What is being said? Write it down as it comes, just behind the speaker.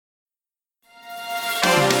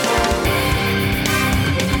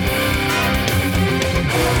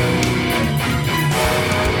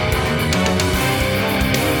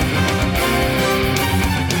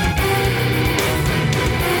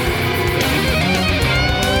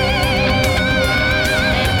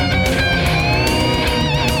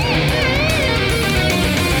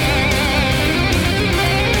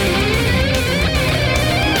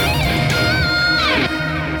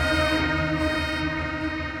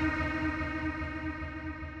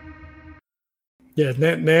Yeah,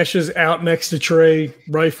 Nash is out next to Trey,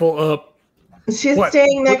 rifle up. She's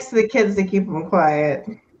staying next to the kids to keep them quiet.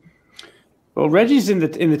 Well, Reggie's in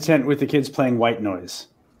the tent with the kids playing white noise.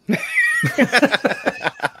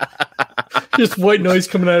 Just white noise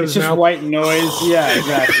coming out of his mouth. Just white noise. Yeah,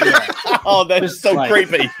 exactly. Yeah. Oh, that's just so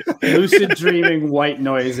creepy. Lucid dreaming white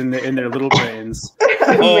noise in their little brains.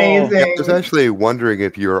 Amazing. I was actually wondering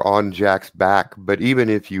if you were on Jack's back, but even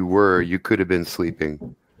if you were, you could have been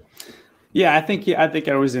sleeping. Yeah, I think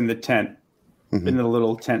I was in the tent, in the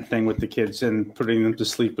little tent thing with the kids and putting them to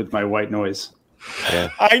sleep with my white noise. Yeah.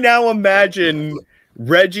 I now imagine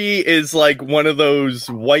Reggie is like one of those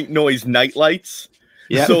white noise nightlights.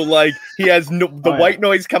 Yeah. So like he has white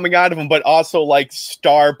noise coming out of him, but also like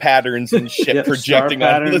star patterns and shit projecting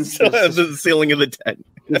onto the ceiling of the tent.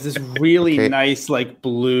 There's this really nice like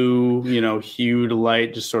blue, hued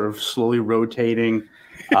light just sort of slowly rotating.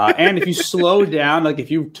 And if you slow down, like if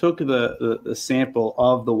you took the sample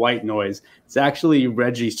of the white noise, it's actually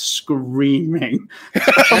Reggie screaming.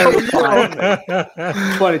 But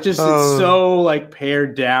it's so like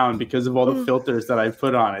pared down because of all the filters that I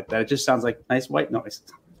put on it that it just sounds like nice white noise.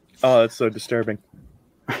 Oh, that's so disturbing.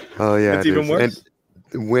 Oh yeah, it's even worse.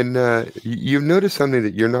 And when you notice something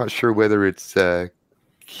that you're not sure whether it's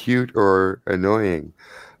cute or annoying,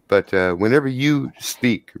 but whenever you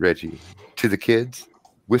speak, Reggie, to the kids,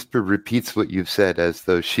 Whisper repeats what you've said as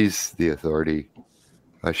though she's the authority.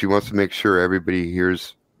 She wants to make sure everybody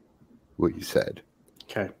hears what you said.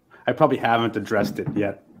 Okay. I probably haven't addressed it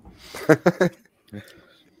yet.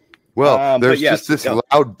 Well, there's just this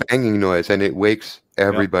loud banging noise, and it wakes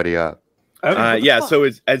everybody up. So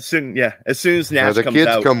as soon as Nash the comes kids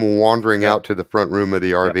out, come wandering out to the front room of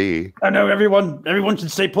the RV. I know everyone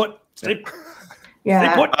should stay put. Stay put.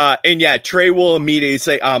 And Trey will immediately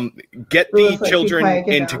say, get the children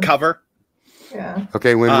into cover. Yeah.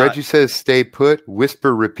 Okay, when Reggie says stay put,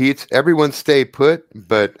 Whisper repeats, everyone stay put,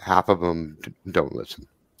 but half of them don't listen.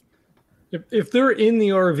 If they're in the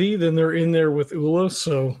RV, then they're in there with Ula,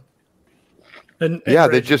 so... And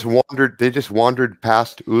they just wandered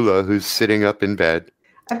past Ula, who's sitting up in bed.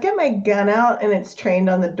 I've got my gun out, and it's trained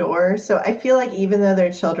on the door, so I feel like even though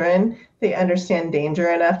they're children, they understand danger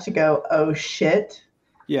enough to go, oh, shit.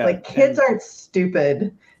 Yeah. Like, kids aren't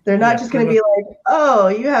stupid. They're not just going to be like, oh,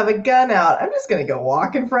 you have a gun out. I'm just going to go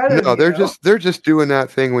walk in front of you. No, they're just doing that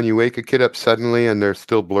thing when you wake a kid up suddenly and they're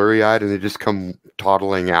still blurry-eyed and they just come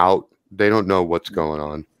toddling out. They don't know what's going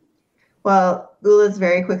on. Well, Ula's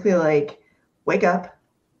very quickly like, wake up,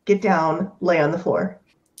 get down, lay on the floor.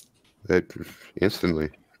 Instantly,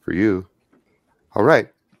 for you. All right.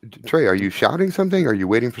 Trey, are you shouting something? Are you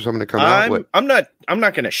waiting for someone to come out? I'm not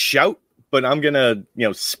going to shout, but I'm going to,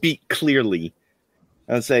 speak clearly.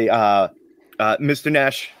 And say, Mr.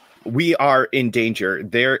 Nash, we are in danger.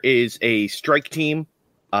 There is a strike team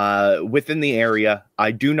within the area.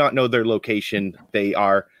 I do not know their location. They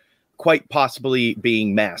are quite possibly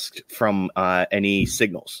being masked from any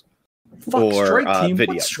signals or video.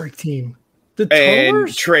 What strike team? The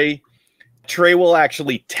Towers? And Trey will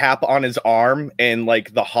actually tap on his arm, and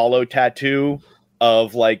like the hollow tattoo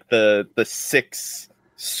of like the six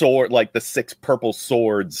purple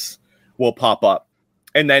swords will pop up.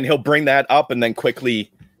 And then he'll bring that up and then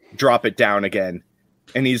quickly drop it down again.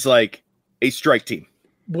 And he's like, a strike team.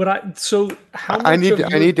 I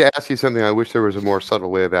need to ask you something. I wish there was a more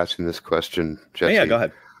subtle way of asking this question, Jesse. Yeah, go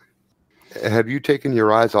ahead. Have you taken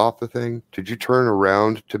your eyes off the thing? Did you turn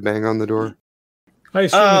around to bang on the door? I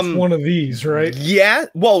assume it's one of these, right? Yeah.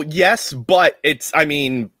 Well, yes, but it's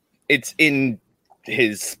in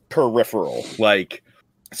his peripheral. Like,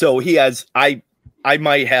 so he has, I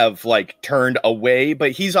might have like turned away,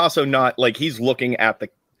 but he's also not like he's looking at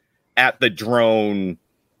the drone.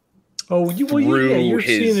 Oh, you're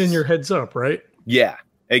seeing in your heads up, right? Yeah,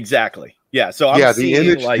 exactly. Yeah, so I'm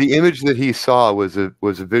the image that he saw was a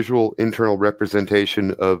visual internal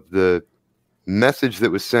representation of the message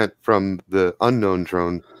that was sent from the unknown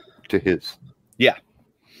drone to his. Yeah.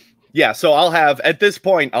 So at this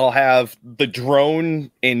point I'll have the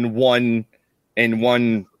drone in one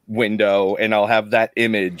window, and I'll have that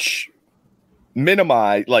image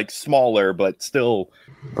minimized, like smaller, but still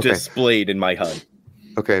displayed in my HUD.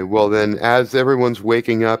 Okay, well then, as everyone's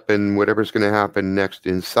waking up and whatever's going to happen next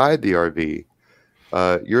inside the RV,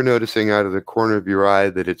 you're noticing out of the corner of your eye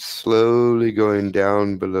that it's slowly going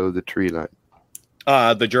down below the tree line.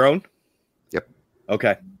 The drone? Yep.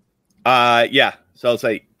 Okay. Yeah, so I'll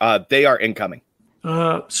say they are incoming.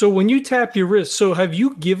 So when you tap your wrist, so have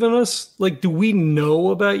you given us, like, do we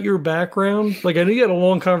know about your background? Like, I know you had a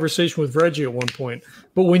long conversation with Reggie at one point,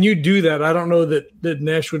 but when you do that, I don't know that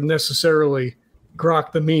Nash would necessarily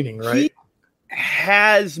grok the meaning, right?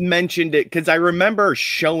 has mentioned it because I remember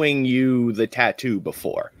showing you the tattoo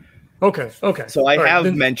before. Okay. So I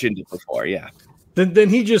have mentioned it before, yeah. Then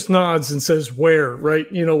he just nods and says, "Where?" Right?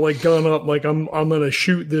 Like gun up, like I'm gonna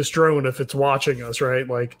shoot this drone if it's watching us, right?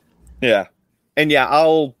 Like, yeah, and yeah,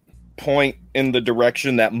 I'll point in the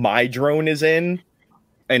direction that my drone is in,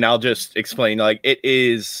 and I'll just explain like it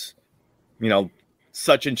is,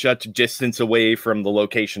 such and such distance away from the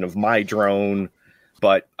location of my drone.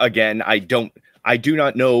 But again, I do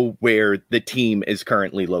not know where the team is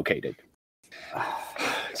currently located.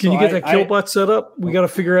 Can you get that killbot set up? We got to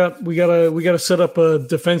figure out. We gotta set up a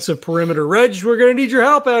defensive perimeter. Reg, we're gonna need your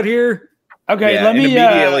help out here. Okay, yeah, let me.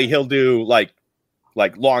 Immediately, he'll do like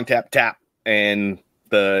long tap, and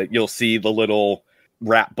you'll see the little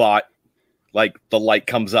rat bot. Like the light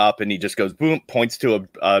comes up, and he just goes boom, points to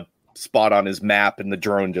a spot on his map, and the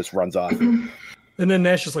drone just runs off. And then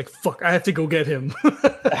Nash is like, "Fuck, I have to go get him."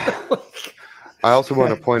 I also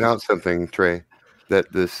want to point out something, Trey. That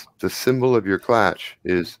the symbol of your clutch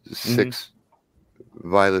is 6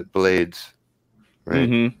 violet blades,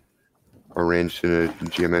 right? Arranged in a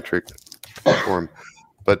geometric form.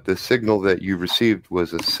 But the signal that you received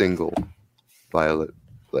was a single violet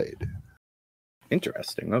blade.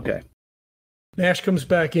 Interesting. Okay. Nash comes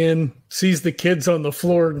back in, sees the kids on the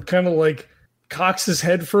floor, and kind of like cocks his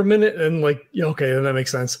head for a minute, and like, yeah, okay, that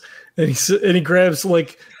makes sense. And he grabs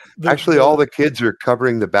like. Actually, all the kids are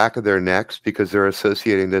covering the back of their necks because they're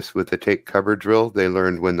associating this with the take cover drill. They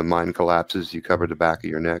learned when the mine collapses, you cover the back of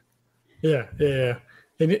your neck. Yeah.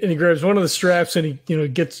 And he grabs one of the straps and he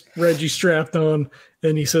gets Reggie strapped on,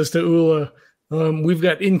 and he says to Ula, "We've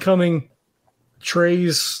got incoming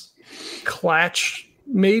Trey's clutch,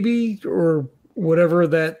 maybe, or whatever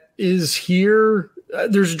that is here.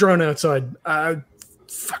 There's a drone outside. I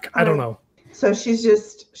don't know." So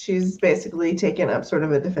she's basically taken up sort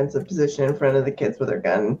of a defensive position in front of the kids with her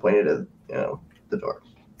gun pointed at the door.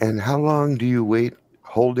 And how long do you wait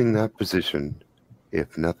holding that position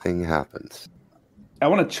if nothing happens? I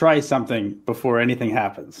want to try something before anything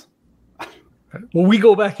happens. Well, we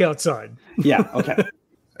go back outside. Yeah. Okay.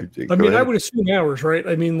 I would assume hours, right?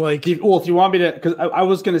 I mean, like, if you want me to, because I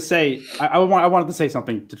was going to say, I wanted to say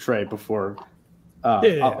something to Trey before.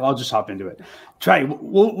 I'll just hop into it. Trey,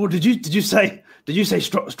 did you say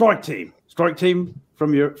strike team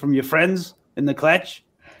from your friends in the clutch?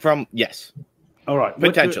 Yes. All right.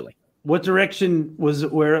 Potentially. What direction was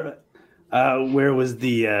where was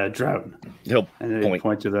the drone? He'll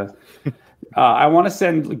point to the. I want to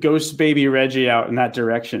send Ghost Baby Reggie out in that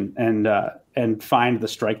direction and find the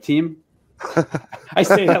strike team. I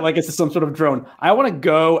say that like it's some sort of drone. I want to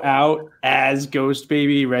go out as Ghost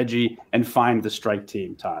Baby Reggie and find the strike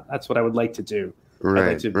team, Todd. That's what I would like to do.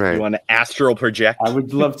 Right. You want to astral project? I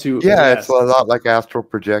would love to. Yeah, yes. It's a lot like astral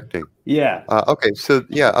projecting. Yeah. Okay, so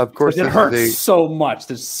yeah, of course. It hurts so much.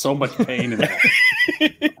 There's so much pain in that.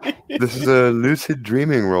 This is a lucid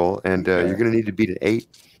dreaming roll, and you're going to need to beat an 8.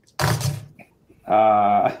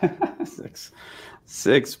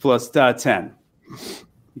 6 plus 10.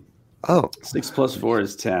 Oh. 6 plus 4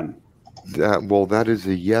 is 10. That is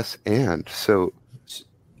a yes and. So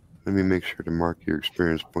let me make sure to mark your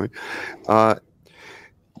experience point.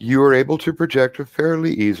 You are able to project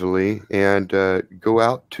fairly easily and go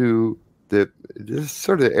out to this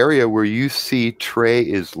sort of area where you see Trey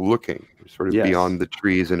is looking, sort of beyond the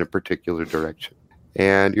trees in a particular direction.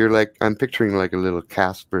 And you're like, I'm picturing like a little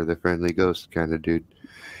Casper, the friendly ghost kind of dude.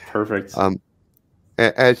 Perfect.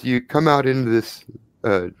 As you come out into this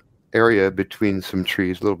area between some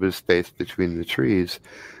trees, a little bit of space between the trees,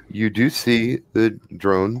 you do see the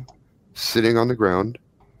drone sitting on the ground,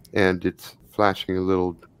 and it's flashing a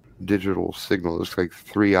little digital signal. It looks like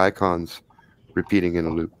 3 icons repeating in a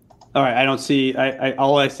loop. All right, I don't see.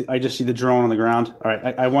 I just see the drone on the ground. All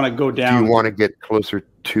right, I want to go down. Do you want to get closer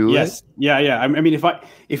to it? Yes. Yeah. I mean,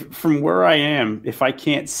 if from where I am, if I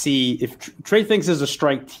can't see, if Trey thinks there's a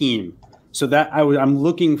strike team, so that I'm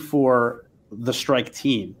looking for the strike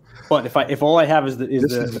team. But if all I have is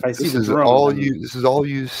if I see the drone, this is all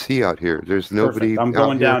you see out here. There's nobody. Perfect. I'm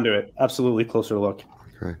going down to it. Absolutely, closer look.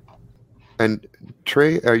 Okay. And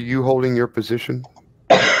Trey, are you holding your position?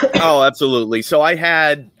 Oh, absolutely. So I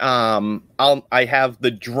had I have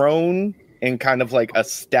the drone in kind of like a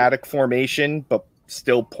static formation, but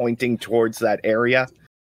still pointing towards that area,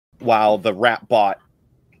 while the rat bot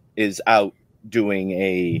is out doing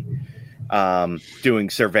doing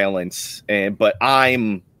surveillance, but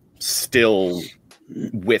I'm still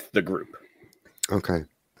with the group. Okay.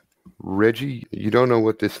 Reggie, you don't know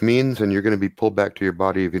what this means, and you're going to be pulled back to your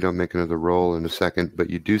body if you don't make another roll in a second, but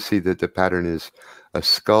you do see that the pattern is a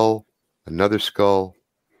skull, another skull,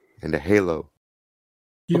 and a halo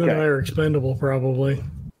You and I are expendable, probably.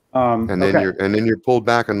 And then you're pulled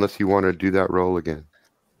back unless you want to do that roll again.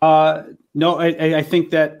 No, I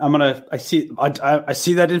think that I see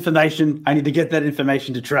that information. I need to get that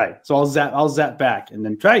information to Trey. So I'll zap back, and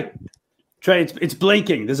then Trey, it's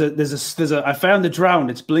blinking. I found the drone.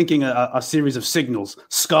 It's blinking a series of signals.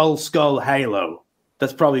 Skull, halo.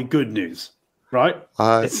 That's probably good news, right?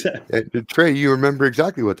 Trey, you remember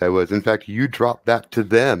exactly what that was. In fact, you dropped that to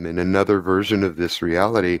them in another version of this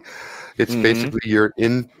reality. It's basically your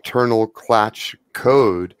internal Clatch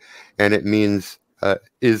code, and it means,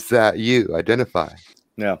 is that you? Identify.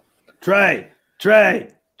 Yeah. Trey.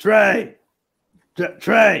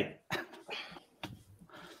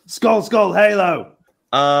 Skull, halo.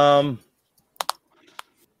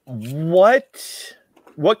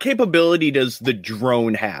 What capability does the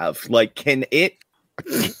drone have? Like, can it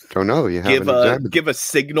don't know. You haven't give a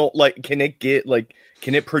signal? Like, can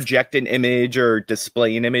it project an image or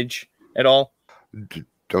display an image at all?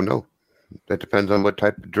 Don't know. That depends on what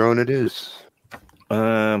type of drone it is.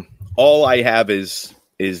 All I have is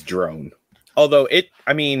drone. Although they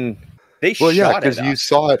shot because you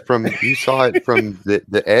saw it from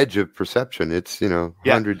the edge of perception. It's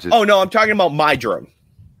hundreds of. Oh no, I'm talking about my drone.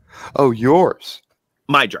 Oh, yours.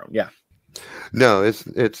 My drone, yeah. No, it's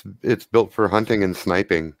built for hunting and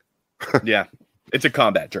sniping. Yeah, it's a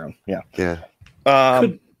combat drone. Yeah. Yeah.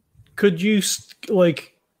 Could you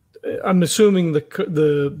I'm assuming the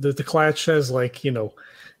Clatch has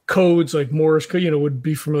codes like Morse code. Would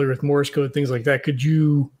be familiar with Morse code, things like that. Could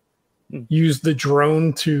you use the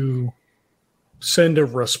drone to send a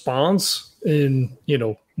response in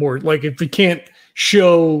more like if it can't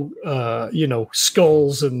show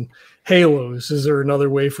skulls and halos, is there another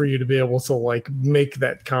way for you to be able to make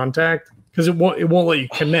that contact? Because it won't let you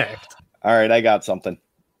connect. All right, I got something.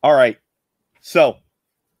 All right, so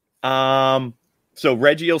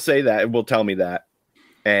Reggie will say that and will tell me that,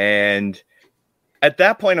 and at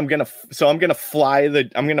that point I'm gonna fly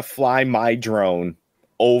my drone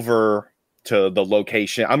over to the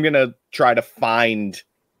location. I'm gonna try to find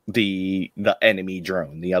the enemy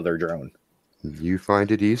drone, the other drone. You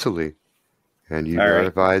find it easily, and you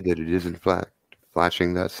verify that it is in fact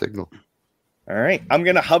flashing that signal. All right. I'm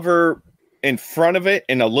going to hover in front of it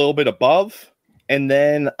and a little bit above, and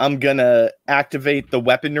then I'm going to activate the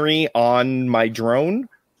weaponry on my drone,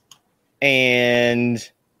 and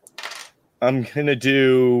I'm going to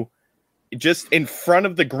do just in front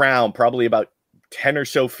of the ground, probably about 10 or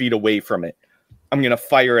so feet away from it. I'm going to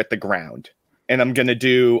fire at the ground, and I'm going to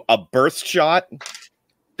do a burst shot,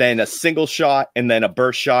 then a single shot, and then a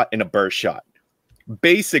burst shot and a burst shot.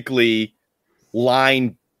 Basically,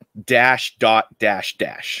 line dash dot dash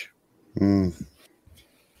dash.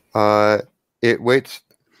 It waits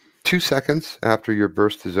 2 seconds after your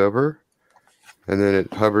burst is over, and then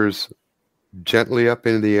it hovers gently up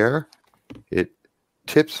into the air. It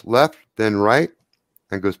tips left, then right,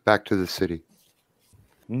 and goes back to the city.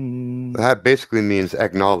 That basically means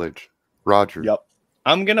acknowledge. Roger. Yep.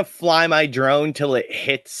 I'm going to fly my drone till it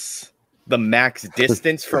hits the max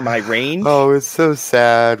distance for my range. Oh, it's so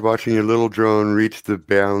sad watching your little drone reach the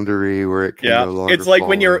boundary where it can no longer it's like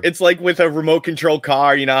it's like with a remote control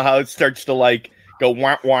car, you know how it starts to go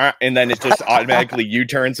wah wah, and then it just automatically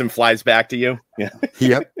U-turns and flies back to you. Yeah.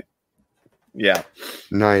 Yep. Yeah.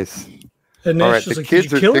 Nice. And all right, the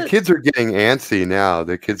kids are getting antsy now.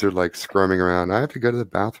 The kids are squirming around. I have to go to the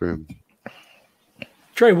bathroom.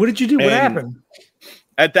 Trey, what did you do? What happened?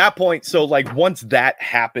 At that point, so once that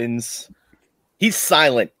happens, he's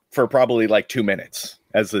silent for probably 2 minutes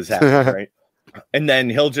as this happens, right? And then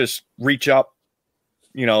he'll just reach up,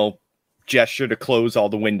 gesture to close all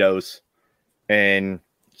the windows and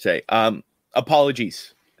say,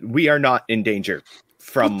 apologies. We are not in danger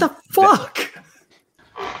from... What the fuck?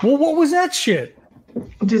 Well, what was that shit?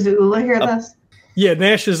 Does Ula hear this? Yeah,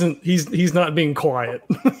 Nash isn't... He's not being quiet.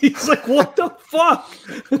 He's like, what the fuck?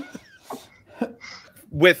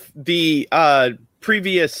 With the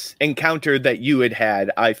previous encounter that you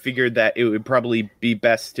had, I figured that it would probably be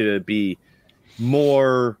best to be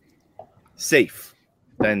more safe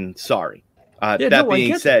than sorry. That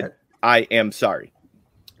being said, I am sorry.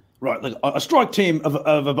 Right, a strike team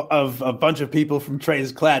of a bunch of people from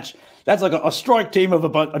Trey's Clatch. That's like a strike team of a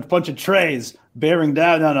bunch of Treys bearing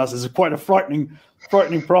down on us is quite a frightening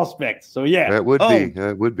prospect. So yeah, that would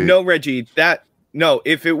be. No, Reggie,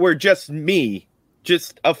 if it were just me.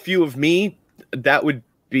 Just a few of me, that would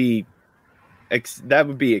be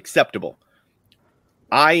acceptable.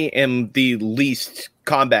 I am the least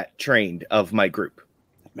combat trained of my group.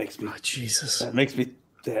 Jesus. That makes me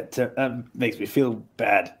feel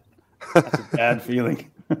bad. That's a bad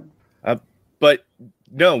feeling. But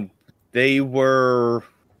No, they were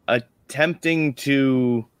attempting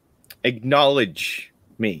to acknowledge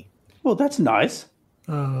me. Well, that's nice.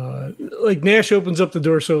 Like Nash opens up the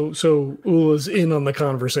door, so Ula's in on the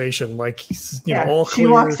conversation. Like he's, all she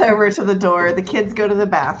clear. walks over to the door. The kids go to the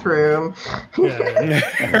bathroom.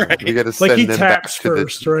 Right. You got to send Like he them taps back to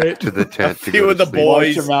first, the, right? to the A tent. to few go of the to sleep.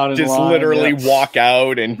 boys March around in just line, literally yeah. walk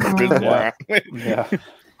out and just Yeah.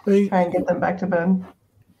 Try and get them back to bed.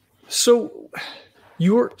 So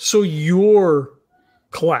your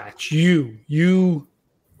Clatch, you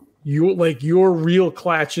like your real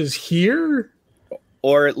Clatch is here.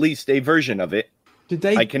 or at least a version of it. Did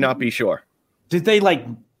they? I cannot be sure. Did they like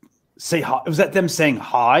say hi? Was that them saying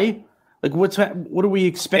hi? Like what are we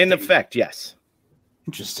expecting? In effect, yes.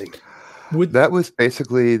 Interesting. That was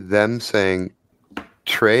basically them saying,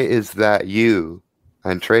 Trey, is that you?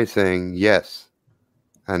 And Trey saying, yes.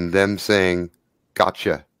 And them saying,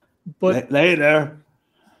 gotcha. But Later.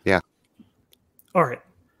 Yeah. all right,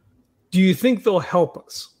 do you think they'll help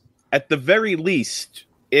us? At the very least,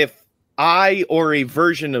 if I or a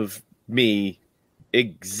version of me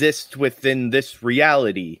exists within this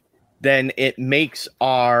reality, then it makes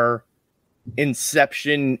our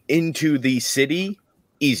inception into the city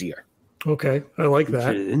easier. Okay, I like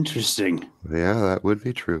that. Interesting. Yeah, that would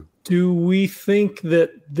be true. Do we think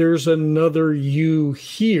that there's another you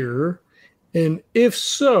here? And if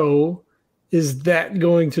so, is that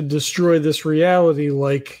going to destroy this reality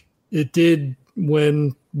like it did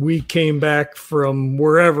when we came back from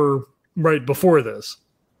wherever right before this?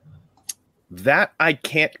 That I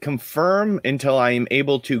can't confirm until I am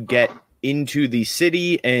able to get into the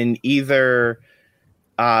city and either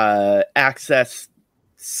access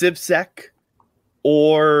CivSec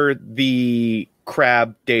or the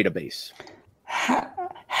Crab database.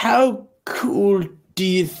 How cool do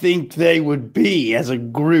you think they would be as a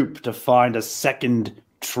group to find a second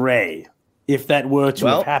Trey if that were to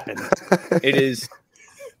have happened?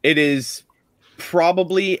 It is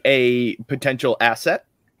probably a potential asset.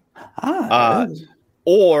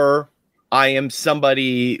 Or I am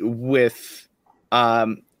somebody with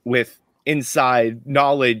inside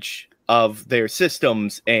knowledge of their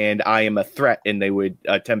systems, and I am a threat, and they would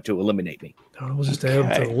attempt to eliminate me. I'll just add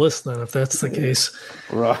them to the list then, if that's the case.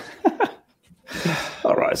 Right.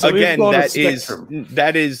 All right. So again, we've got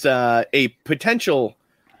that is a potential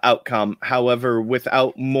outcome. However,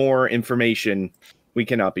 without more information, we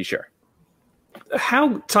cannot be sure.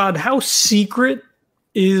 How secret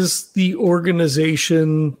is the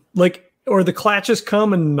organization? Like, or the Clatch's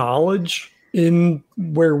common knowledge in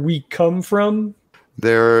where we come from?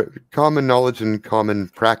 Their common knowledge and common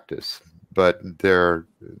practice, but their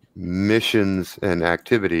missions and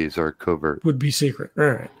activities are covert. Would be secret. All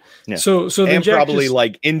right. Yeah. So then and Jack probably just,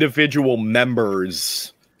 like individual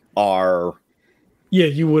members are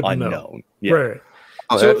you wouldn't unknown. know. Yeah. Right.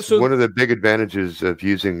 Oh, So- that's so- one of the big advantages of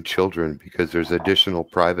using children, because there's additional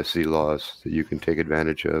privacy laws that you can take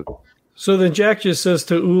advantage of. So then Jack just says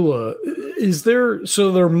to Ula,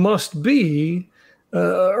 there must be,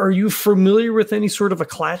 are you familiar with any sort of a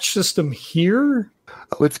Clatch system here?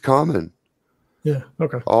 Oh, it's common. Yeah.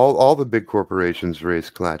 Okay. All the big corporations raise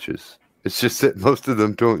Clatches. It's just that most of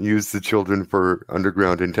them don't use the children for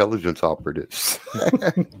underground intelligence operatives.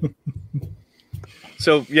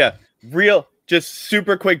 So yeah, just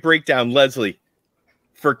super quick breakdown, Leslie.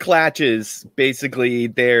 For Clatches, basically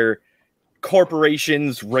they're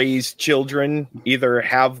corporations raise children, either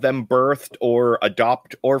have them birthed or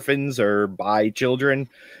adopt orphans or buy children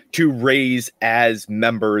to raise as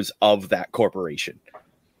members of that corporation.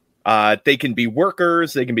 They can be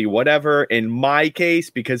workers, they can be whatever. In my case,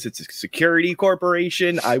 because it's a security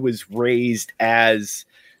corporation, I was raised as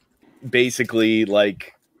basically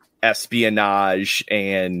like espionage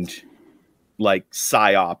and like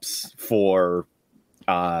psyops for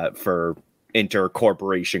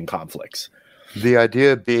inter-corporation conflicts. The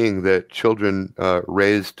idea being that children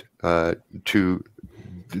raised to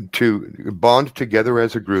bond together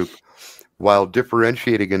as a group while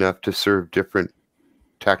differentiating enough to serve different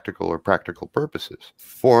tactical or practical purposes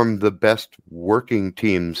form the best working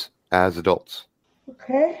teams as adults.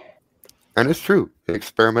 Okay. And it's true.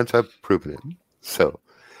 Experiments have proven it. So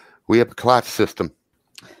we have a class system.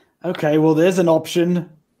 Okay, well, there's an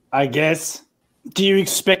option, I guess. Do you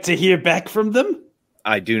expect to hear back from them?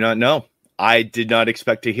 I do not know. I did not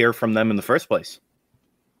expect to hear from them in the first place.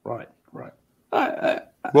 Right.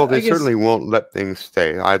 Well, they I guess- certainly won't let things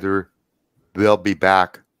stay. Either they'll be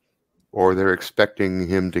back or they're expecting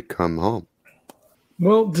him to come home.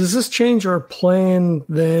 Well, does this change our plan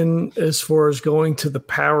then as far as going to the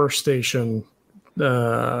power station?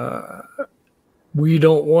 we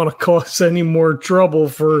don't want to cause any more trouble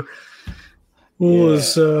for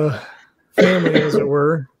Ula's family, as it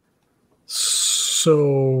were.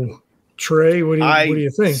 So, Trey, what do you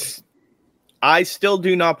think? I still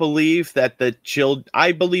do not believe that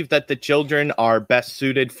I believe that the children are best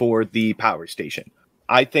suited for the power station.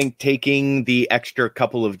 I think taking the extra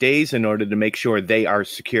couple of days in order to make sure they are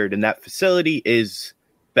secured in that facility is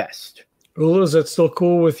best. Ula, is that still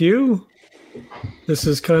cool with you? This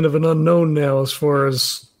is kind of an unknown now as far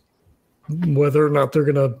as whether or not they're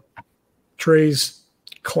going to Trey's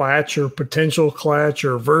clutch or potential clutch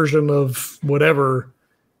or version of whatever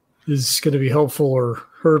is going to be helpful or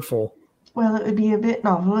hurtful. Well, it would be a bit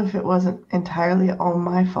novel if it wasn't entirely all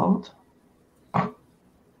my fault.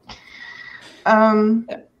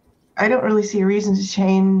 I don't really see a reason to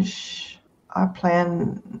change our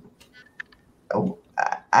plan. Oh,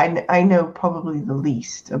 I know probably the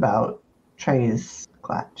least about Trey's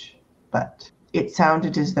clutch, but it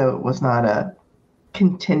sounded as though it was not a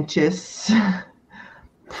contentious,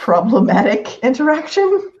 problematic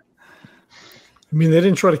interaction. I mean, they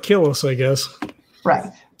didn't try to kill us, I guess.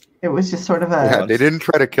 Right. It was just sort of a... Yeah, they didn't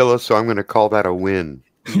try to kill us, so I'm going to call that a win.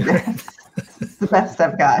 It's the best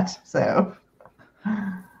I've got, so...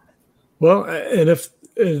 Well, and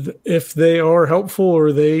if they are helpful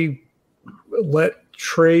or they let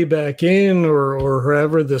Trey back in or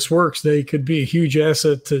however this works, they could be a huge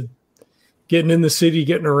asset to getting in the city,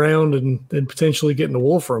 getting around, and potentially getting to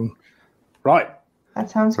Wolfram. Right.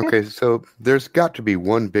 That sounds good. Okay, so there's got to be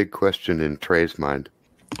one big question in Trey's mind,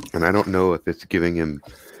 and I don't know if it's giving him,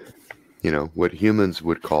 what humans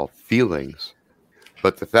would call feelings,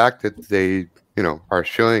 but the fact that they, are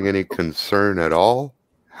showing any concern at all.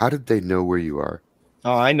 How did they know where you are?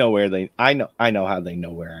 Oh, I know how they know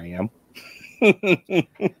where I am.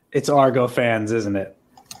 It's Argo fans, isn't it?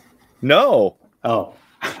 No. Oh.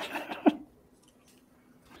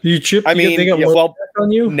 You Chip? I mean,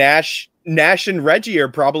 on you? Nash and Reggie are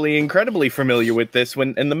probably incredibly familiar with this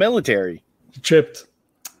when in the military. Chipped.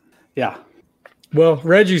 Yeah. Well,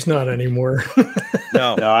 Reggie's not anymore.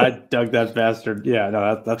 No, I dug that bastard. Yeah,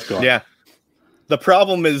 no, that's gone. Yeah. The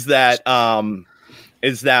problem is that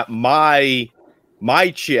my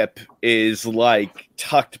chip is like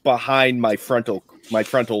tucked behind my frontal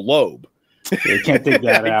lobe. You can't dig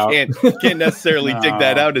that out. Can't necessarily dig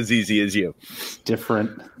that out as easy as you.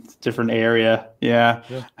 Different area. Yeah.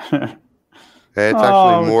 It's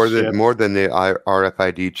actually more than the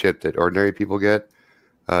RFID chip that ordinary people get.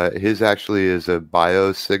 His actually is a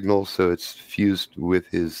bio signal, so it's fused with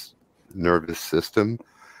his nervous system.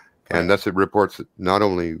 And thus it reports not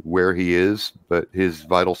only where he is, but his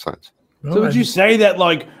vital signs. So would you say that,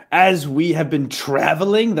 like, as we have been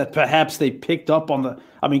traveling, that perhaps they picked up on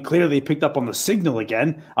clearly they picked up on the signal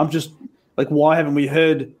again. I'm just, like, why haven't we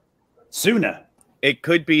heard sooner? It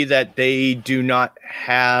could be that they do not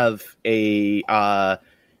have they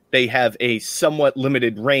have a somewhat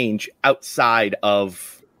limited range outside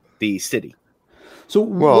of the city.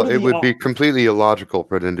 So, it would be completely illogical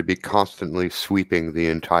for them to be constantly sweeping the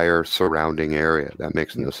entire surrounding area. That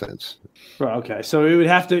makes no sense. Right. Okay. So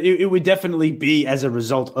it would definitely be as a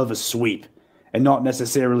result of a sweep, and not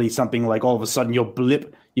necessarily something like all of a sudden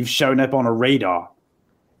you've shown up on a radar.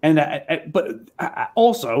 And but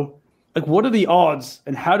also, like, what are the odds,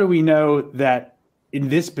 and how do we know that in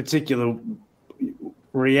this particular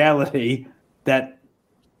reality that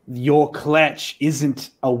your clutch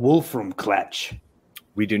isn't a Wolfram clutch?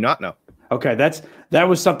 We do not know. Okay, that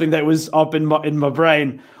was something that was up in my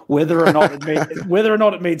brain, whether or not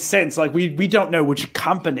it made sense. Like, we don't know which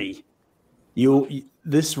company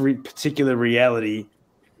this particular reality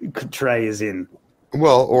Trey is in.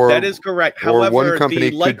 Well, or that is correct. However, one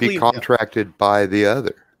company could be contracted by the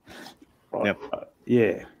other.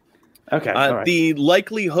 Yeah. Okay. All right. The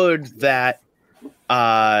likelihood that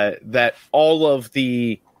all of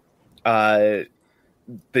the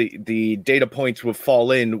data points would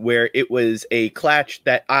fall in where it was a clutch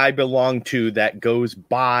that I belong to that goes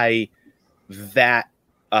by that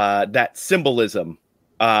symbolism,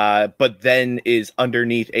 but then is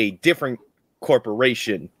underneath a different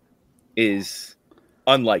corporation is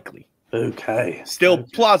unlikely. Okay. Still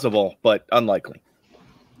plausible, but unlikely.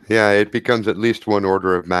 Yeah, it becomes at least one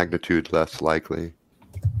order of magnitude less likely.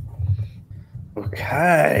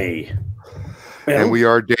 Okay. Well, and we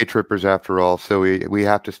are day trippers after all, so we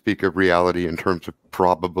have to speak of reality in terms of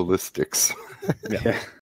probabilistics.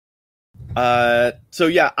 Yeah. So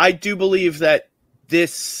yeah, I do believe that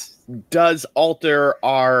this does alter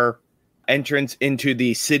our entrance into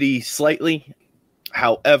the city slightly.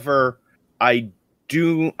 However, I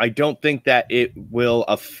don't think that it will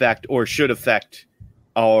affect or should affect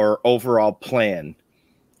our overall plan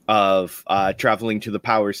of traveling to the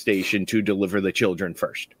power station to deliver the children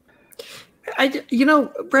first.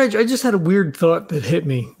 Reg, I just had a weird thought that hit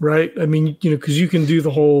me, right? I mean, because you can do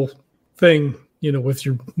the whole thing, with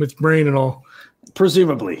your brain and all.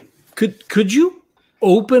 Presumably. Could you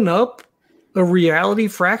open up a reality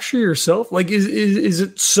fracture yourself? Like, is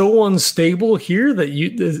it so unstable here that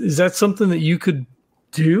is that something that you could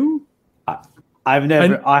do? I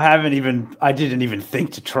didn't even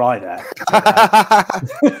think to try that.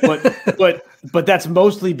 but that's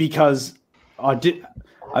mostly because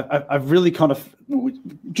I've really kind of,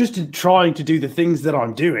 just in trying to do the things that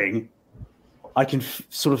I'm doing, I can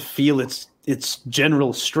sort of feel its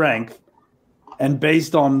general strength. And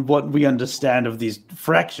based on what we understand of these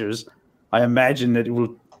fractures, I imagine that it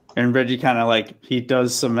will. And Reggie kind of he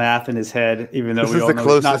does some math in his head, even though we all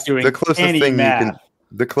know he's not doing any math.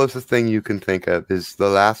 The closest thing you can think of is the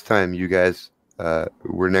last time you guys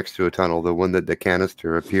were next to a tunnel, the one that the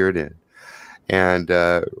canister appeared in. And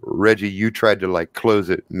Reggie, you tried to close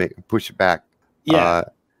it, push it back. Yeah.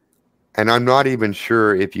 And I'm not even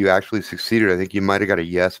sure if you actually succeeded. I think you might have got a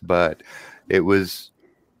yes, but it was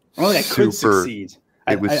I could succeed.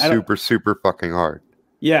 It was super fucking hard.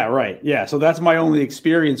 Yeah, right. Yeah. So that's my only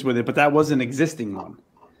experience with it, but that was an existing one.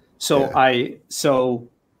 So yeah.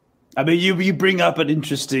 You bring up an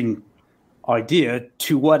interesting idea.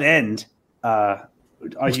 To what end are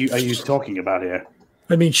you talking about here?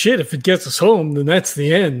 I mean, shit, if it gets us home, then that's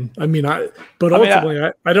the end.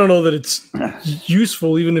 Ultimately, I don't know that it's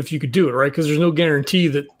useful, even if you could do it, right? Because there's no guarantee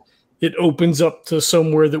that it opens up to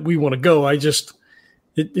somewhere that we want to go.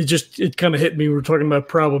 It kind of hit me. We're talking about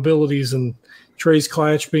probabilities and Trey's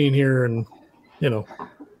Clatch being here, and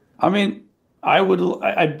I mean,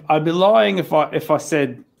 I'd be lying if I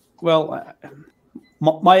said, well,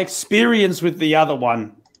 my experience with the other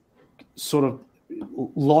one sort of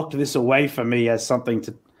locked this away for me as something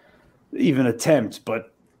to even attempt.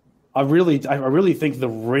 But I really think the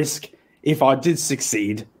risk, if I did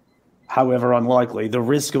succeed, however unlikely, the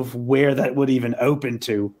risk of where that would even open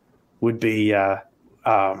to would be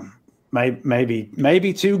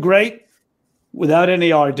maybe too great. Without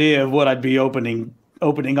any idea of what I'd be opening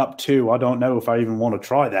up to, I don't know if I even want to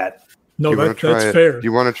try that. No, that's fair. Do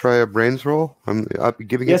you want to try a brains roll? I'm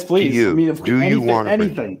giving yes, it please. to you. I mean, do you want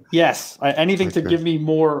anything? Yes, anything to give me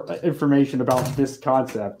more information about this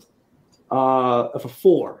concept. Of a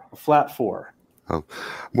flat 4. Oh,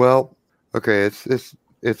 well, okay.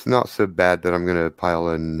 It's not so bad that I'm going to pile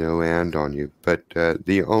a no and on you. But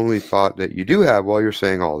the only thought that you do have while you're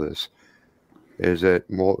saying all this is that,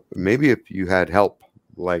 well, maybe if you had help,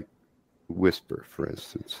 like Whisper, for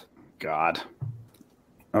instance. God.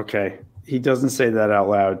 Okay. He doesn't say that out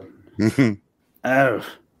loud. Oh,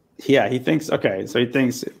 yeah. He thinks, okay. So he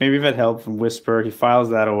thinks maybe if it helped from Whisper, he files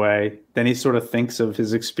that away. Then he sort of thinks of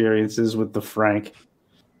his experiences with the Frank.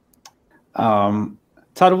 Todd,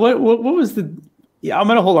 what was the, yeah, I'm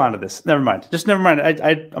going to hold on to this. Never mind. Just never mind.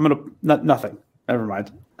 I'm going to, nothing. Never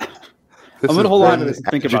mind. I'm going to hold on to this and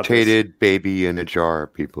think about this. Agitated baby in a jar,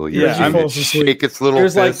 people. I'm shake its little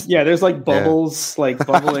there's fist. There's bubbles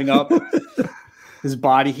bubbling up. His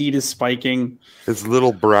body heat is spiking. His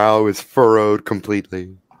little brow is furrowed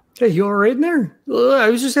completely. Hey, you all right in there? I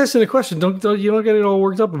was just asking a question. Don't get it all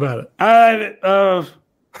worked up about it. No,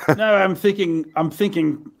 I'm thinking. I'm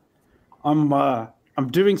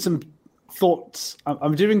doing some thoughts.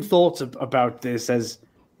 I'm doing thoughts about this as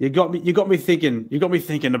you got me thinking. You got me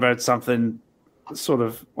thinking about something sort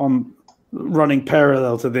of on running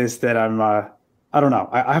parallel to this that I'm. I don't know.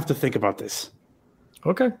 I have to think about this.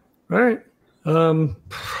 Okay. All right.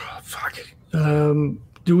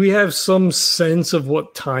 Do we have some sense of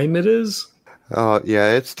what time it is?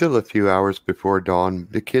 Yeah, it's still a few hours before dawn.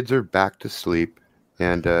 The kids are back to sleep,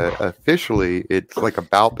 and officially, it's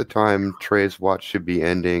about the time Trey's watch should be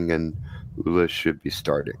ending and Ula should be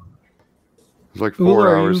starting. It's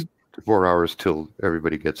 4 hours. 4 hours till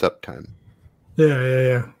everybody gets up time.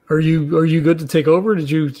 Yeah. Are you good to take over?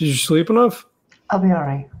 Did you sleep enough? I'll be all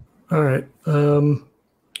right. All right.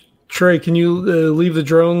 Trey, can you leave the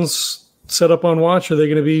drones set up on watch? Are they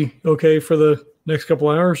going to be okay for the next couple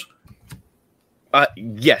hours?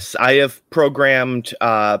 Yes, I have programmed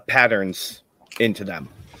patterns into them.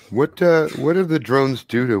 What do the drones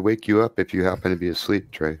do to wake you up if you happen to be asleep,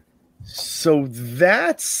 Trey? So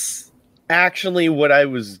that's actually what I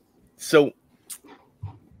was... So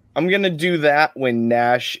I'm going to do that when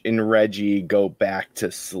Nash and Reggie go back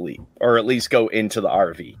to sleep, or at least go into the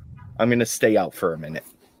RV. I'm going to stay out for a minute.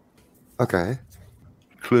 Okay.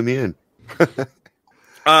 Clue me in.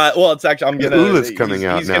 Well, it's actually, I'm going to... Ula's coming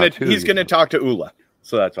out now, too. He's going to talk to Ula,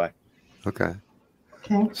 so that's why. Okay.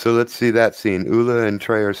 Okay. So let's see that scene. Ula and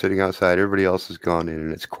Trey are sitting outside. Everybody else has gone in,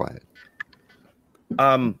 and it's quiet.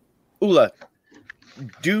 Ula,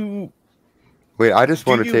 Wait, I just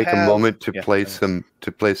want to take a moment to Yeah, play some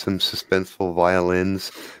suspenseful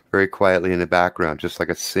violins very quietly in the background, just like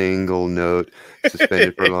a single note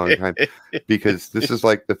suspended for a long time, because this is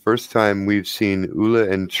like the first time we've seen Ula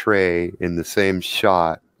and Trey in the same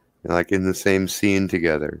shot, like in the same scene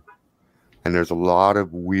together, and there's a lot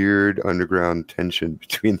of weird underground tension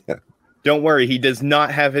between them. Don't worry, he does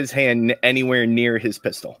not have his hand anywhere near his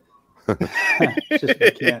pistol.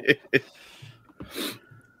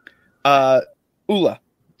 Ula,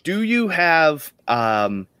 do you have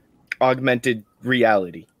augmented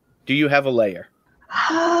reality? Do you have a layer?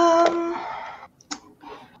 I'm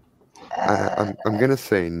gonna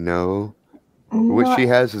say no. What she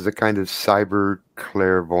has is a kind of cyber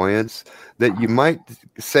clairvoyance that you might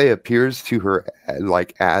say appears to her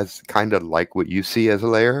like as kind of like what you see as a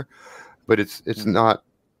layer, but it's not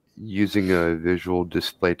using a visual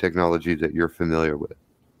display technology that you're familiar with.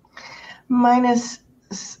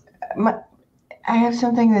 I have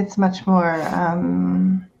something that's much more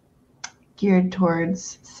geared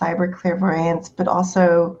towards cyber clairvoyance, but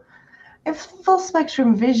also I have full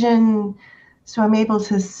spectrum vision, so I'm able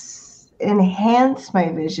to enhance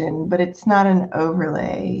my vision, but it's not an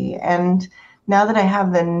overlay. And now that I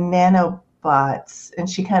have the nanobots, and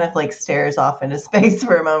she kind of like stares off into space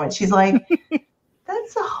for a moment, she's like,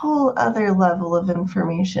 that's a whole other level of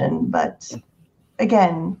information. But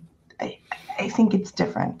again, I think it's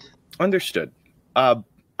different. Understood.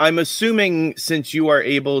 I'm assuming since you are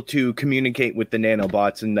able to communicate with the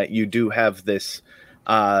nanobots and that you do have this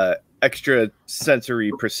extra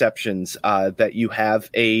sensory perceptions, that you have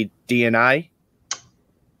a DNI?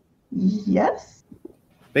 Yes.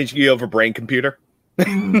 Basically, you have a brain computer?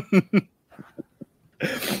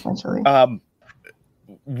 Essentially.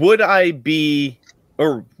 Would it be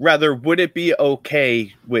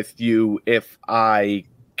okay with you if I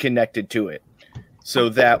connected to it? So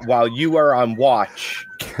that while you are on watch,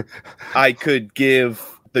 I could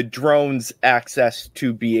give the drones access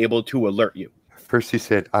to be able to alert you. First he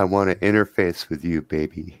said, I want to interface with you,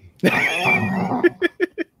 baby.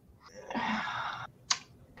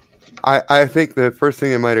 I think the first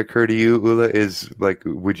thing that might occur to you, Ula, is like,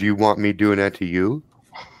 would you want me doing that to you?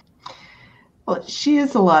 Well, she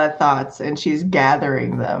has a lot of thoughts and she's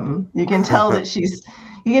gathering them. You can tell that she's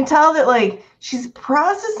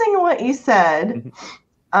processing what you said.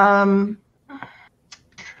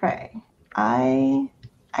 Trey, I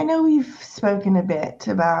know we've spoken a bit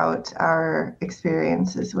about our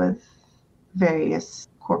experiences with various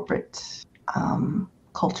corporate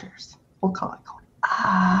cultures. We'll call it culture.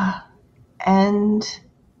 And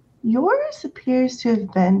yours appears to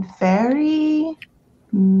have been very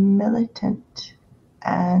militant,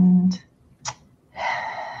 and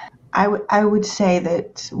I would say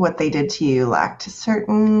that what they did to you lacked a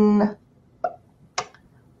certain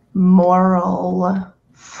moral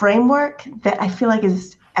framework that I feel like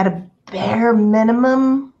is at a bare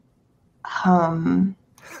minimum.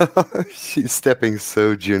 She's stepping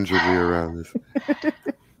so gingerly around this.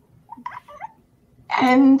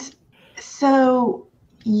 And so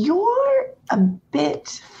you're a bit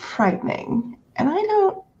frightening, and I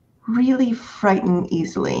don't really frighten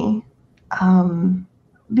easily.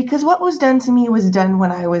 Because what was done to me was done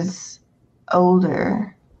when I was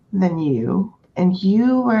older than you, and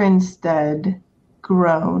you were instead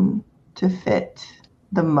grown to fit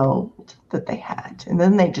the mold that they had. And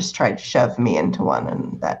then they just tried to shove me into one,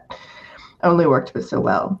 and that only worked but so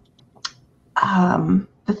well.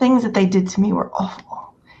 The things that they did to me were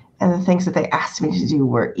awful, and the things that they asked me to do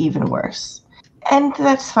were even worse. And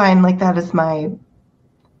that's fine. Like, that's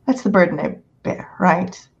the burden I bear,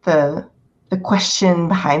 right? The question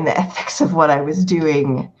behind the ethics of what I was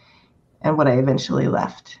doing and what I eventually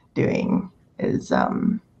left doing is,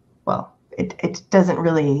 it doesn't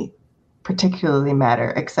really particularly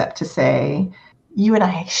matter, except to say you and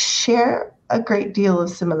I share a great deal of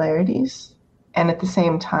similarities, and at the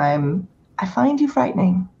same time, I find you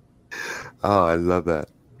frightening. Oh, I love that.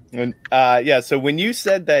 And so when you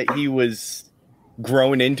said that he was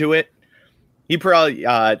grown into it, he probably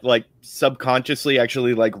like subconsciously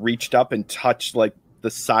actually like reached up and touched like the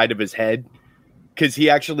side of his head, because he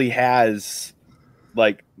actually has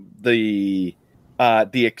like the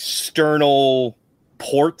external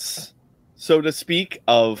ports, so to speak,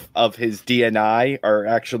 of his DNI are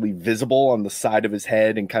actually visible on the side of his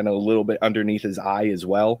head and kind of a little bit underneath his eye as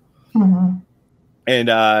well. Mm-hmm.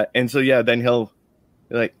 And so yeah, then he'll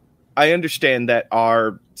like, I understand that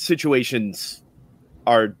our situations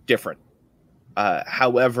are different.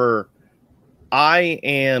 However, I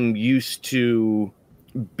am used to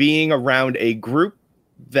being around a group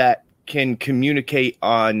that can communicate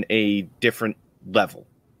on a different level.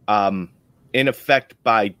 In effect,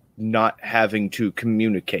 by not having to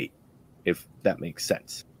communicate, if that makes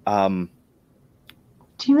sense. Do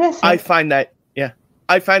you miss it? I find that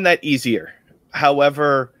easier.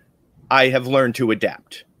 However, I have learned to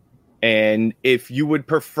adapt. And if you would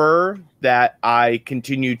prefer that I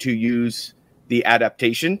continue to use the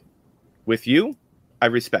adaptation with you, I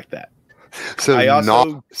respect that. So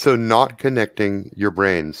not connecting your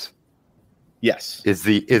brains. Yes. Is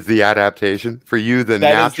the adaptation for you the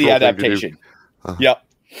that natural is the adaptation. Thing to do? Yep.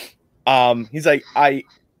 He's like, I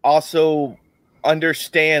also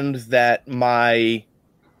understand that my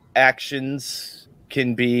actions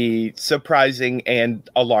can be surprising and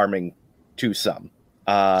alarming to some.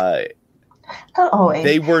 Not always.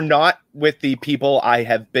 They were not with the people I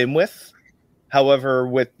have been with. However,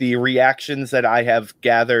 with the reactions that I have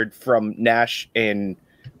gathered from Nash and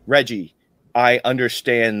Reggie, I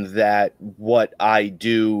understand that what I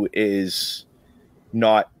do is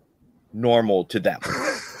not normal to them.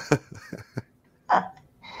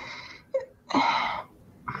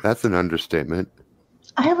 That's an understatement.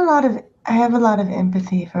 I have a lot of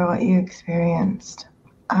empathy for what you experienced.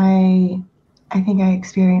 I think I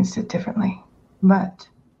experienced it differently, but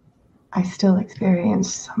I still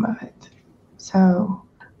experienced some of it. So,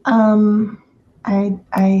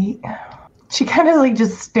 she kind of like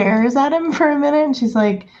just stares at him for a minute, and she's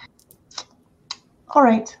like, "All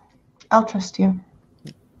right, I'll trust you."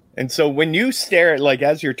 And so when you stare at, like,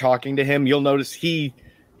 as you're talking to him, you'll notice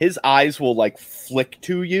his eyes will like flick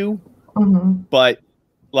to you, but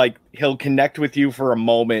like he'll connect with you for a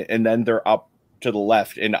moment, and then they're up to the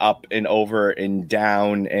left and up and over and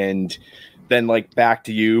down, and then like back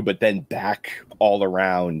to you, but then back all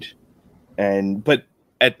around. But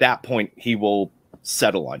at that point, he will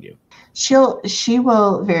settle on you. She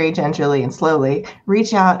will very gingerly and slowly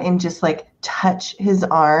reach out and just like touch his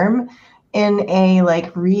arm in a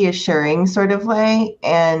like reassuring sort of way,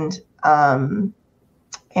 and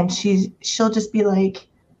she'll just be like,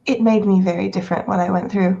 "It made me very different what I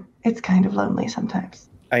went through. It's kind of lonely sometimes."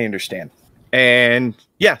 I understand. And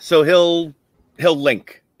yeah, so he'll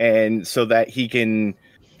link, and so that he can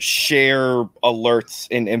share alerts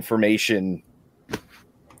and information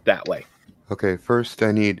that way. Okay, first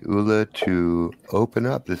I need Ula to open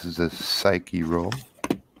up. This is a psyche roll.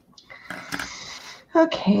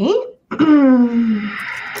 Okay.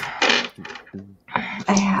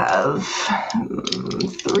 I have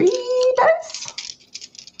 3 dice.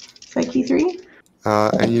 Psyche 3.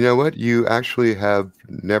 And you know what? You actually have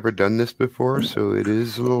never done this before, so it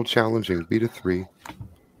is a little challenging. Beat a 3.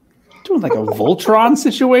 Doing like a Voltron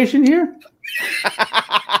situation here?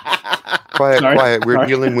 Quiet. We're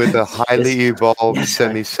dealing with a highly evolved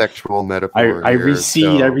semi-sexual metaphor. I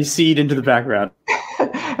recede into the background.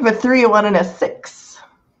 I have a 3, a 1, and a 6.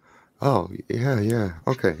 Oh, yeah.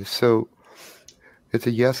 Okay, so it's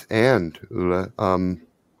a yes and, Ula.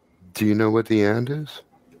 Do you know what the and is?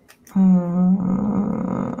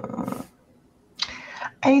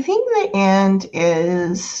 I think the and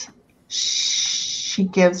is she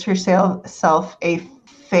gives herself a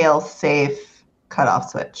fail-safe cutoff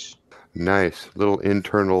switch. Nice. Little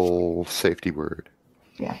internal safety word.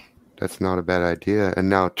 Yeah. That's not a bad idea. And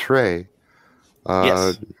now, Trey,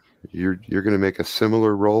 yes. You're going to make a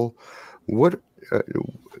similar roll. What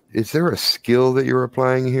is there a skill that you're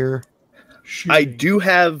applying here? I do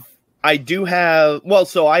have. Well,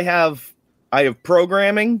 so I have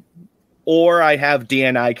programming, or I have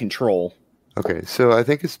DNI control. Okay, so I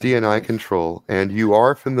think it's DNI control, and you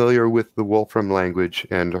are familiar with the Wolfram language,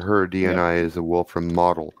 and her DNI is a Wolfram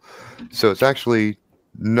model. So it's actually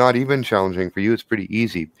not even challenging for you. It's pretty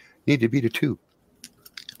easy. You need to beat a 2.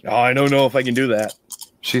 Oh, I don't know if I can do that.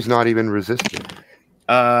 She's not even resisting.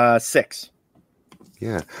 6.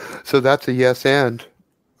 Yeah. So that's a yes and.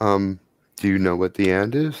 Do you know what the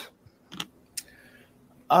and is?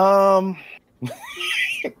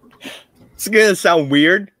 It's gonna sound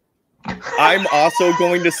weird. I'm also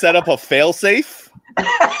going to set up a failsafe.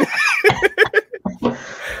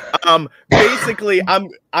 Basically,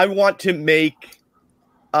 I want to make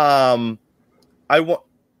I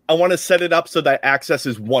want to set it up so that access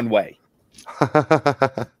is one way.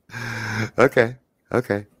 Okay.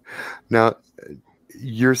 Now,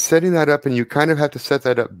 you're setting that up, and you kind of have to set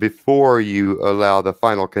that up before you allow the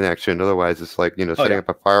final connection. Otherwise, it's like, setting up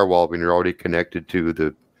a firewall when you're already connected to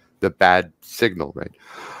the bad signal, right?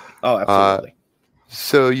 Oh, absolutely.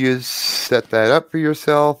 So you set that up for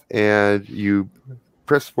yourself, and you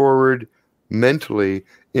press forward mentally,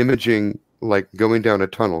 imaging like going down a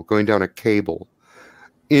tunnel, going down a cable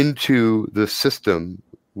into the system,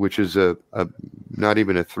 which is a not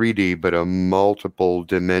even a 3D, but a multiple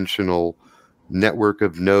dimensional network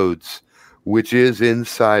of nodes, which is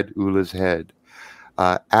inside Ula's head.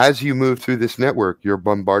 As you move through this network, you're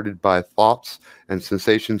bombarded by thoughts and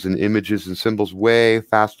sensations and images and symbols way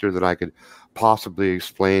faster than I could possibly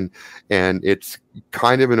explain. And it's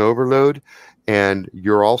kind of an overload. And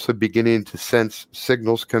you're also beginning to sense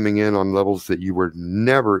signals coming in on levels that you were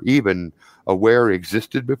never even aware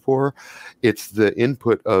existed before. It's the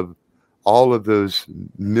input of all of those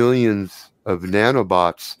millions of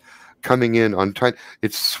nanobots coming in on time.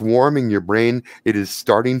 It's swarming your brain. It is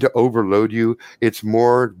starting to overload you. It's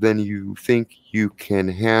more than you think you can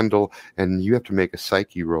handle, and you have to make a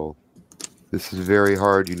psyche roll. This is very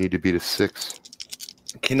hard. You need to beat a 6.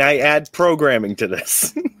 Can I add programming to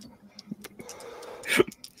this?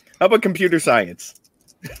 How about computer science?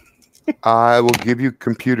 I will give you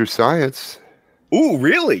computer science. Ooh,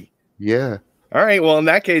 really? Yeah. All right. Well, in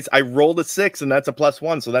that case, I rolled a 6, and that's a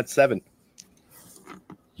 +1, so that's 7.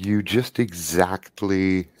 You just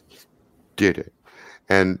exactly did it.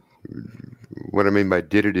 And what I mean by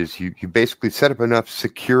did it is you basically set up enough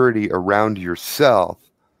security around yourself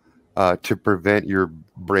to prevent your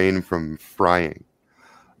brain from frying.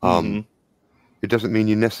 It doesn't mean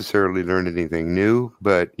you necessarily learned anything new,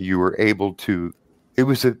 but you were able to. It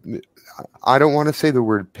was I don't want to say the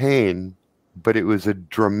word pain, but it was a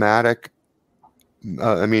dramatic,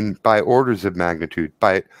 by orders of magnitude,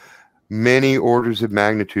 by many orders of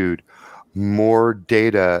magnitude, more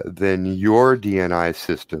data than your DNI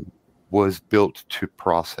system was built to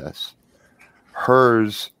process.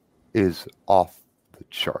 Hers is off the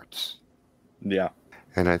charts. Yeah.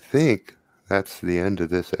 And I think that's the end of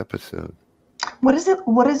this episode.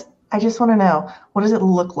 I just want to know, what does it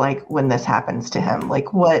look like when this happens to him? Like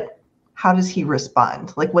how does he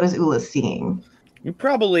respond? Like, what is Ula seeing? You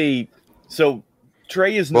probably, so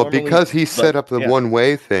Trey is normally... Well, because he set up the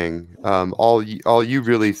one-way thing,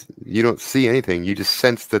 you don't see anything. You just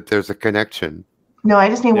sense that there's a connection. No, I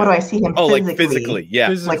just mean, what do I see him physically? Like physically, yeah.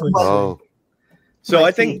 Physically. So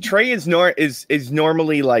I think Trey is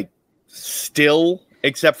normally like still,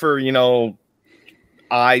 except for,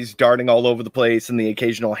 eyes darting all over the place and the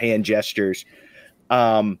occasional hand gestures.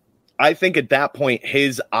 I think at that point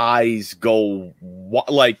his eyes go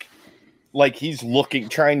like he's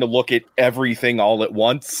trying to look at everything all at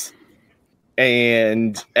once.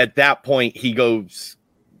 And at that point he goes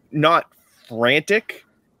not frantic,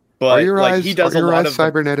 but he does a lot of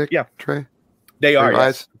cybernetic. Yeah, Trey. They are.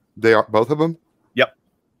 Eyes, they are both of them. Yep,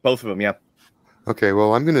 both of them. Yeah. Okay,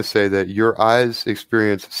 well, I'm going to say that your eyes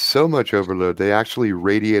experience so much overload, they actually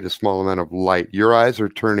radiate a small amount of light. Your eyes are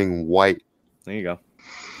turning white. There you go.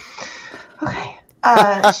 Okay.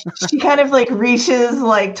 She kind of reaches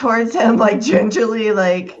towards him gingerly,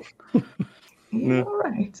 you're all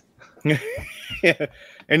right. Yeah.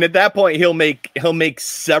 And at that point he'll make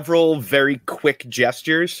several very quick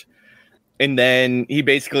gestures, and then he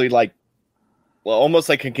basically almost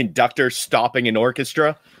like a conductor stopping an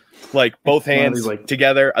orchestra. Both hands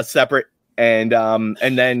together, a separate, and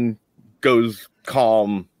then goes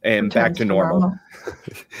calm and back to normal.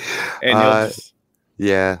 And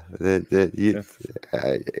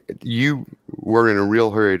you were in a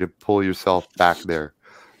real hurry to pull yourself back there.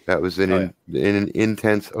 That was in an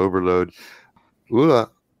intense overload.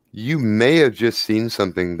 Ula, you may have just seen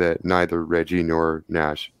something that neither Reggie nor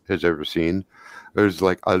Nash has ever seen. There's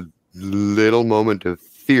a little moment of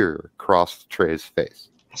fear crossed Trey's face.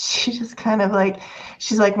 She just kind of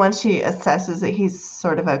she's once she assesses that he's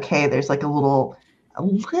sort of okay, there's a little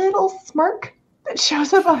smirk that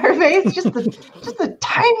shows up on her face, just the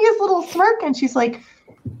tiniest little smirk, and she's like,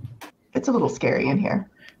 it's a little scary in here.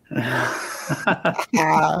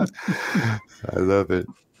 I love it.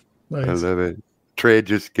 Nice. I love it. Trey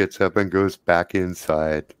just gets up and goes back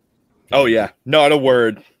inside. Oh yeah, not a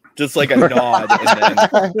word, just a nod,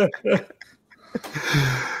 and then.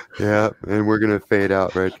 Yeah, and we're going to fade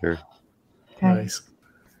out right there. Nice.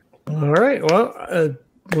 All right. Well, I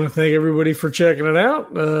want to thank everybody for checking it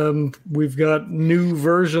out. We've got new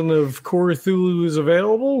version of Core Cthulhu is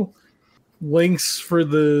available. Links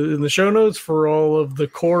in the show notes for all of the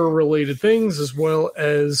core related things, as well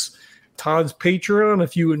as Todd's Patreon.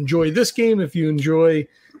 If you enjoy this game, if you enjoy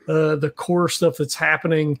the core stuff that's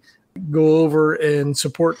happening, go over and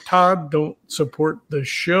support Todd. Don't support the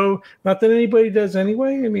show. Not that anybody does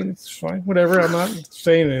anyway. I mean, it's fine. Whatever. I'm not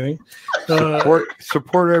saying anything.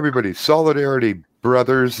 Support everybody. Solidarity,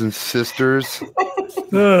 brothers and sisters.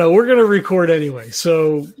 No. We're going to record anyway.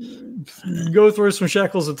 So go throw some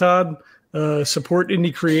shekels at Todd. Support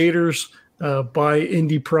indie creators. Buy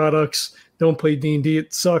indie products. Don't play D&D.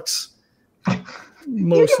 It sucks. Mostly.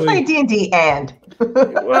 You can play D&D and.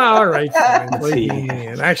 Well, all right, fine. Play D&D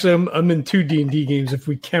and. Actually, I'm in 2 D&D games if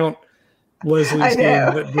we count Leslie's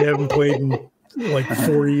game that we haven't played in like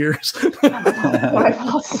 4 years.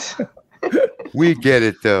 We get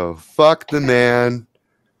it though. Fuck the man.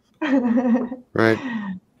 Right?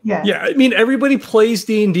 Yeah. Yeah. I mean, everybody plays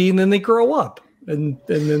D&D and then they grow up and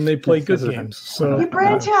then they play good games. So you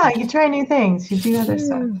branch out. You try new things. You do other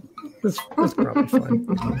stuff. That's probably fine.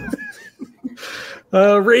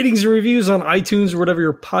 Ratings and reviews on iTunes or whatever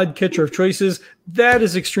your podcatcher of choice is. That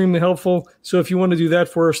is extremely helpful. So if you want to do that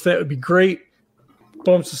for us, that would be great.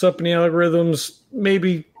 Bumps us up in the algorithms.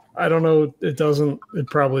 Maybe, I don't know. It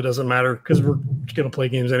probably doesn't matter because we're going to play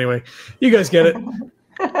games anyway. You guys get it.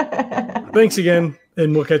 Thanks again,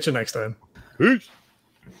 and we'll catch you next time. Peace.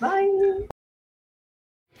 Bye.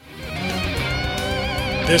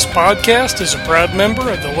 This podcast is a proud member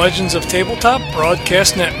of the Legends of Tabletop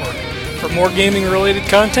Broadcast Network. For more gaming-related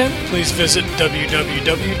content, please visit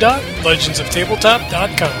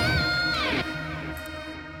www.legendsoftabletop.com.